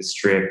and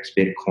strict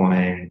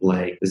Bitcoin.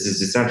 Like this is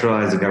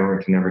decentralized, the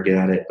government can never get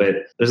at it. But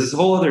there's this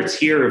whole other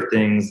tier of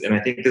things. And I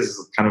think this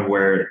is kind of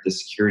where the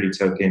security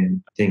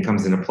token thing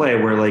comes into play,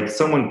 where like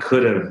someone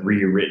could have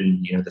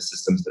rewritten, the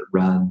systems that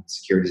run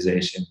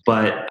securitization.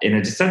 But in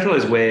a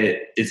decentralized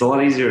way, it's a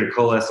lot easier to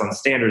coalesce on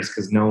standards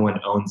because no one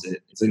owns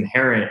it. It's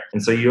inherent.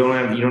 And so you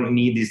don't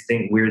need these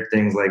weird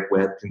things like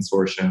web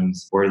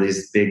consortiums where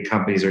these big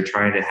companies are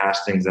trying to hash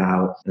things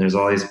out. And there's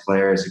all these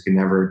players who can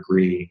never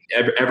agree.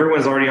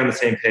 Everyone's already on the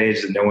same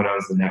page that no one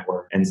owns the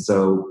network. And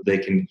so they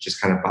can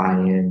just kind of buy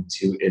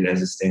into it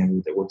as a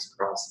standard that works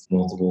across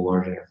multiple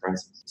large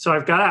enterprises. So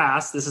I've got to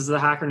ask, this is the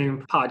Hacker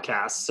Noon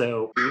podcast.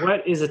 So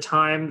what is a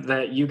time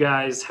that you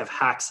guys have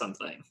hacked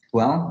something?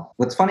 Well,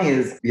 what's funny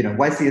is,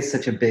 YC is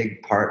such a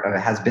big part,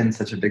 has been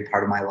such a big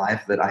part of my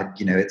life that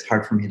it's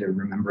hard for me to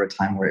remember a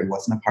time where it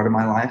wasn't a part of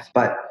my life.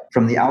 But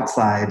from the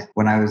outside,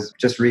 when I was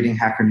just reading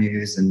Hacker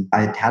News and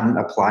I hadn't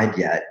applied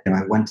yet,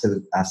 I went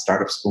to a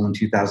startup school in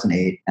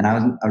 2008 and I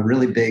was a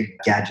really big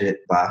gadget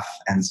buff.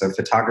 And so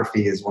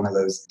photography is one of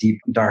those deep,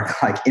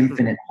 dark, like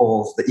infinite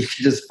holes that you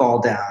can just fall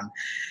down.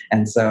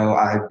 And so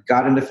I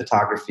got into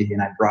photography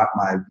and I brought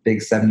my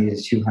big 70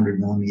 to 200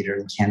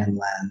 millimeter Canon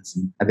lens.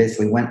 And I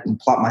basically went and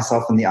plopped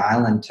myself in the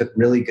aisle and took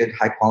really good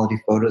high quality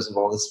photos of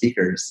all the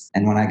speakers.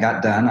 And when I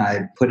got done,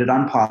 I put it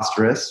on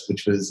Posterous,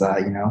 which was,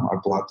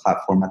 our blog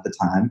platform at the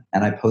time.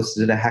 And I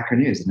posted it at Hacker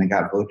News and I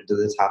got voted to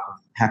the top of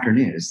Hacker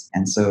News.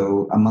 And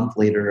so a month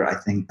later, I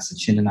think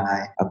Sachin and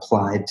I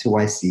applied to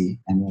YC.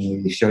 And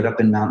when we showed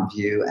up in Mountain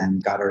View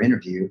and got our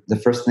interview, the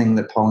first thing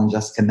that Paul and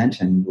Jessica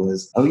mentioned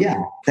was, oh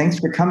yeah, thanks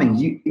for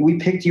coming. We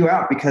picked you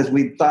out because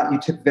we thought you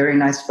took very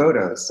nice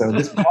photos. So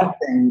this blog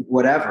thing,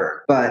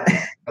 whatever. But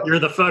you're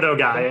the photo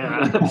guy,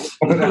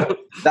 yeah.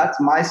 That's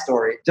my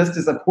story. Just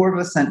as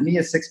Apoorva sent me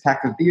a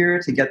 6-pack of beer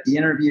to get the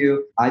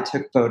interview, I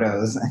took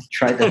photos and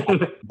tried to help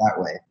that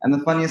way. And the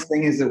funniest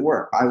thing is it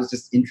worked. I was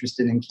just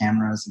interested in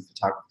cameras and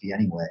photography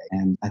anyway.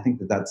 And I think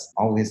that that's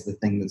always the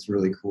thing that's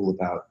really cool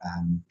about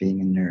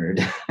being a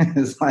nerd.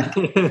 Is like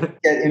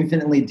get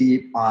infinitely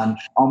deep on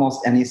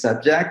almost any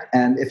subject.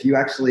 And if you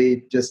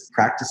actually just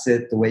practice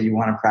it the way you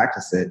want to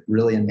practice it,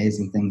 really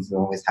amazing things will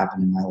always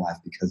happen in my life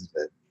because of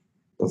it.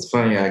 It's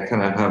funny. I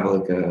kind of have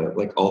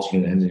like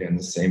alternate ending in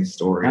the same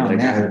story. Oh,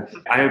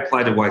 I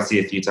applied to YC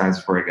a few times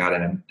before I got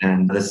in,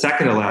 and the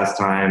second to last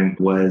time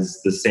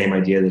was the same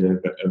idea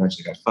that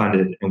eventually got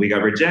funded, and we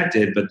got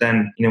rejected. But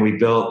then we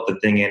built the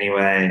thing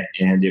anyway,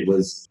 and it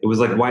was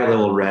like white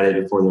label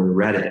Reddit before there were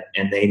Reddit,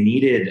 and they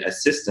needed a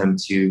system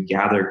to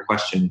gather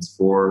questions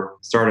for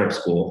startup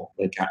school,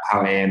 like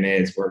how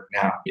AMAs work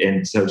now.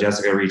 And so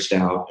Jessica reached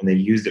out, and they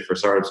used it for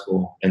startup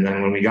school. And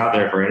then when we got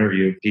there for our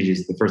interview,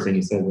 PG's the first thing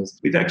he said was,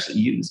 "We've actually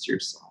used your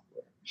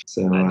software."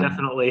 So that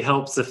definitely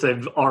helps if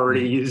they've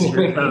already used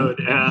your code.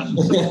 Yeah.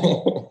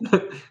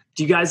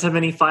 Do you guys have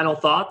any final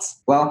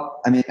thoughts? Well,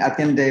 I mean, at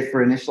the end of the day,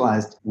 for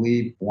Initialized,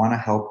 we want to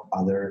help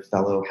other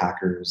fellow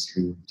hackers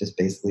who just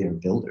basically are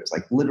builders.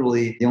 Like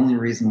literally, the only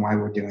reason why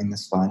we're doing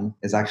this fund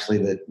is actually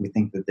that we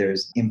think that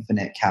there's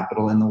infinite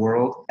capital in the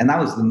world. And that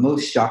was the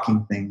most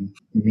shocking thing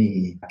to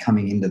me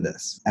coming into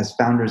this. As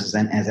founders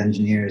and as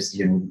engineers,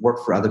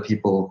 worked for other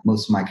people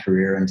most of my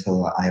career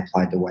until I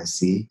applied to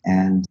YC.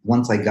 And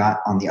once I got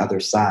on the other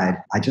side,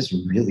 I just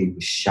really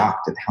was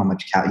shocked at how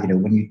much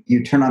when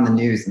you turn on the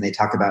news and they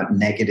talk about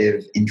negative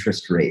negative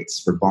interest rates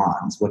for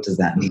bonds. What does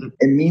that mean?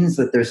 It means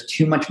that there's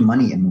too much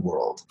money in the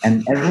world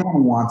and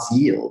everyone wants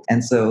yield.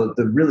 And so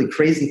the really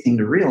crazy thing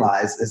to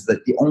realize is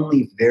that the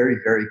only very,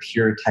 very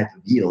pure type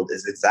of yield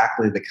is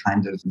exactly the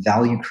kind of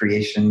value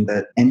creation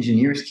that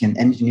engineers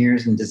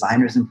and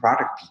designers and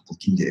product people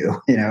can do.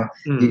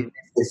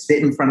 They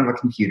sit in front of a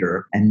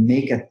computer and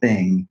make a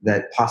thing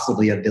that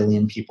possibly a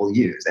billion people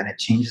use, and it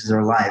changes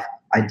their life,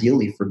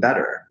 ideally for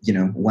better.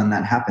 When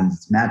that happens,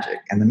 it's magic,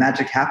 and the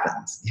magic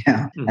happens.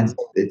 And so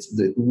it's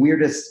the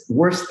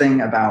worst thing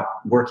about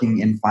working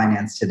in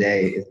finance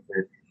today is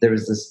that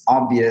there's this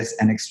obvious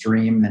and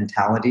extreme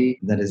mentality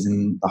that is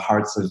in the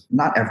hearts of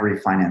not every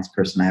finance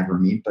person I ever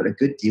meet, but a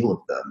good deal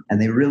of them.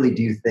 And they really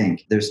do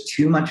think there's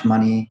too much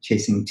money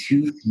chasing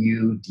too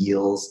few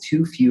deals,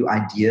 too few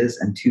ideas,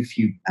 and too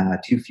few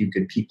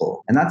good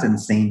people. And that's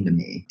insane to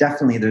me.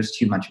 Definitely there's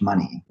too much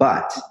money,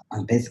 but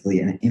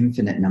basically an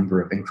infinite number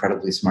of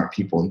incredibly smart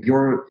people.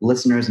 Your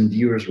listeners and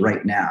viewers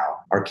right now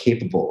are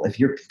capable. If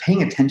you're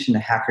paying attention to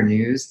Hacker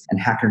News and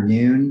Hacker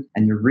Noon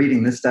and you're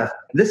reading this stuff,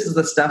 this is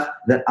the stuff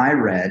that I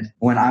read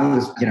when I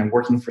was,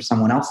 working for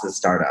someone else's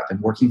startup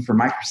and working for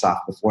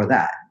Microsoft before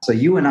that. So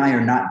you and I are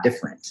not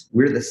different.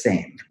 We're the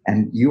same.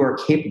 And you are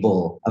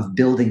capable of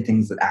building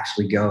things that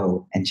actually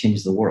go and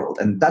change the world.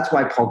 And that's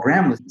why Paul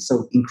Graham was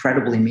so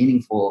incredibly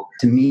meaningful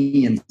to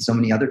me and so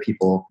many other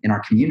people in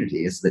our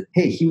community, is that,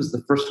 hey, he was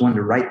the first one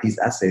to write these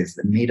essays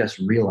that made us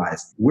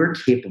realize we're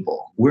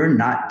capable. We're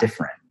not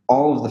different.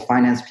 All of the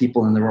finance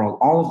people in the world,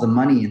 all of the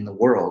money in the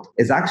world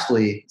is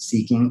actually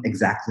seeking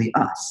exactly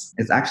us.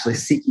 It's actually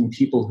seeking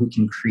people who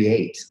can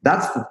create.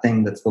 That's the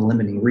thing that's the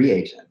limiting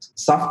reagent.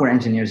 Software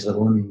engineers are the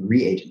limiting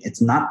reagent.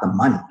 It's not the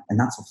money. And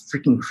that's the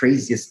freaking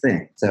craziest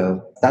thing.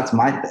 So that's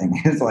my thing.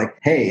 It's like,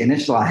 hey,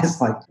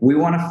 Initialize, we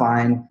want to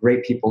find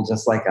great people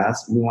just like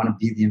us. We want to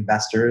be the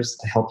investors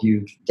to help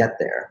you get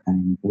there.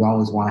 And we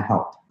always want to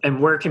help.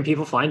 And where can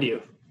people find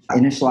you?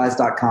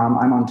 Initialize.com.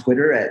 I'm on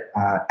Twitter at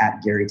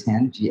Gary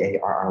Tan,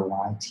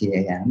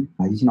 GaryTan.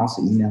 You can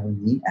also email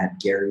me at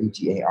Gary,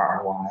 Garry,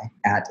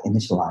 at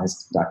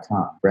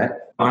Initialized.com.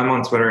 Brett? I'm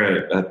on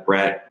Twitter at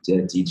Brett,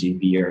 DG,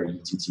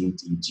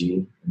 BRETTDG,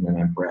 and then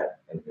I'm Brett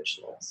at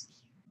Initialize.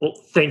 Well,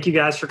 thank you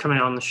guys for coming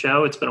on the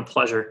show. It's been a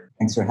pleasure.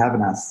 Thanks for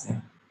having us. Yeah,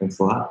 thanks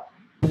a lot.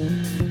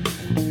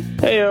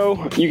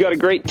 Heyo, you got a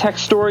great tech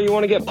story you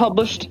want to get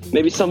published?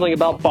 Maybe something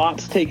about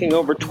bots taking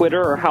over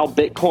Twitter or how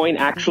Bitcoin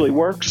actually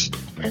works?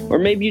 Or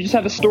maybe you just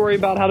have a story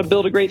about how to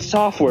build a great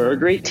software or a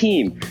great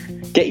team.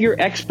 Get your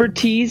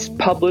expertise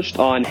published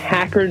on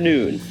Hacker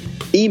Noon.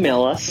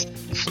 Email us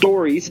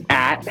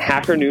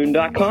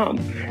stories@hackernoon.com,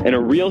 and a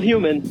real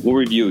human will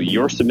review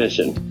your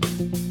submission.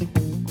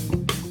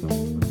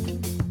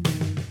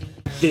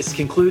 This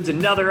concludes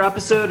another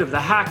episode of the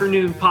Hacker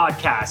Noon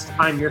podcast.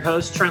 I'm your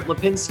host, Trent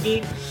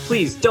Lipinski.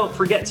 Please don't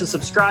forget to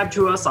subscribe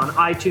to us on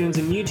iTunes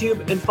and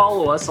YouTube and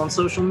follow us on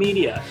social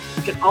media.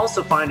 You can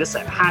also find us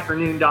at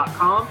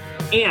hackernoon.com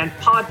and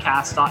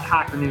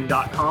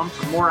podcast.hackernoon.com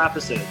for more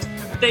episodes.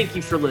 Thank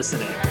you for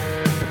listening.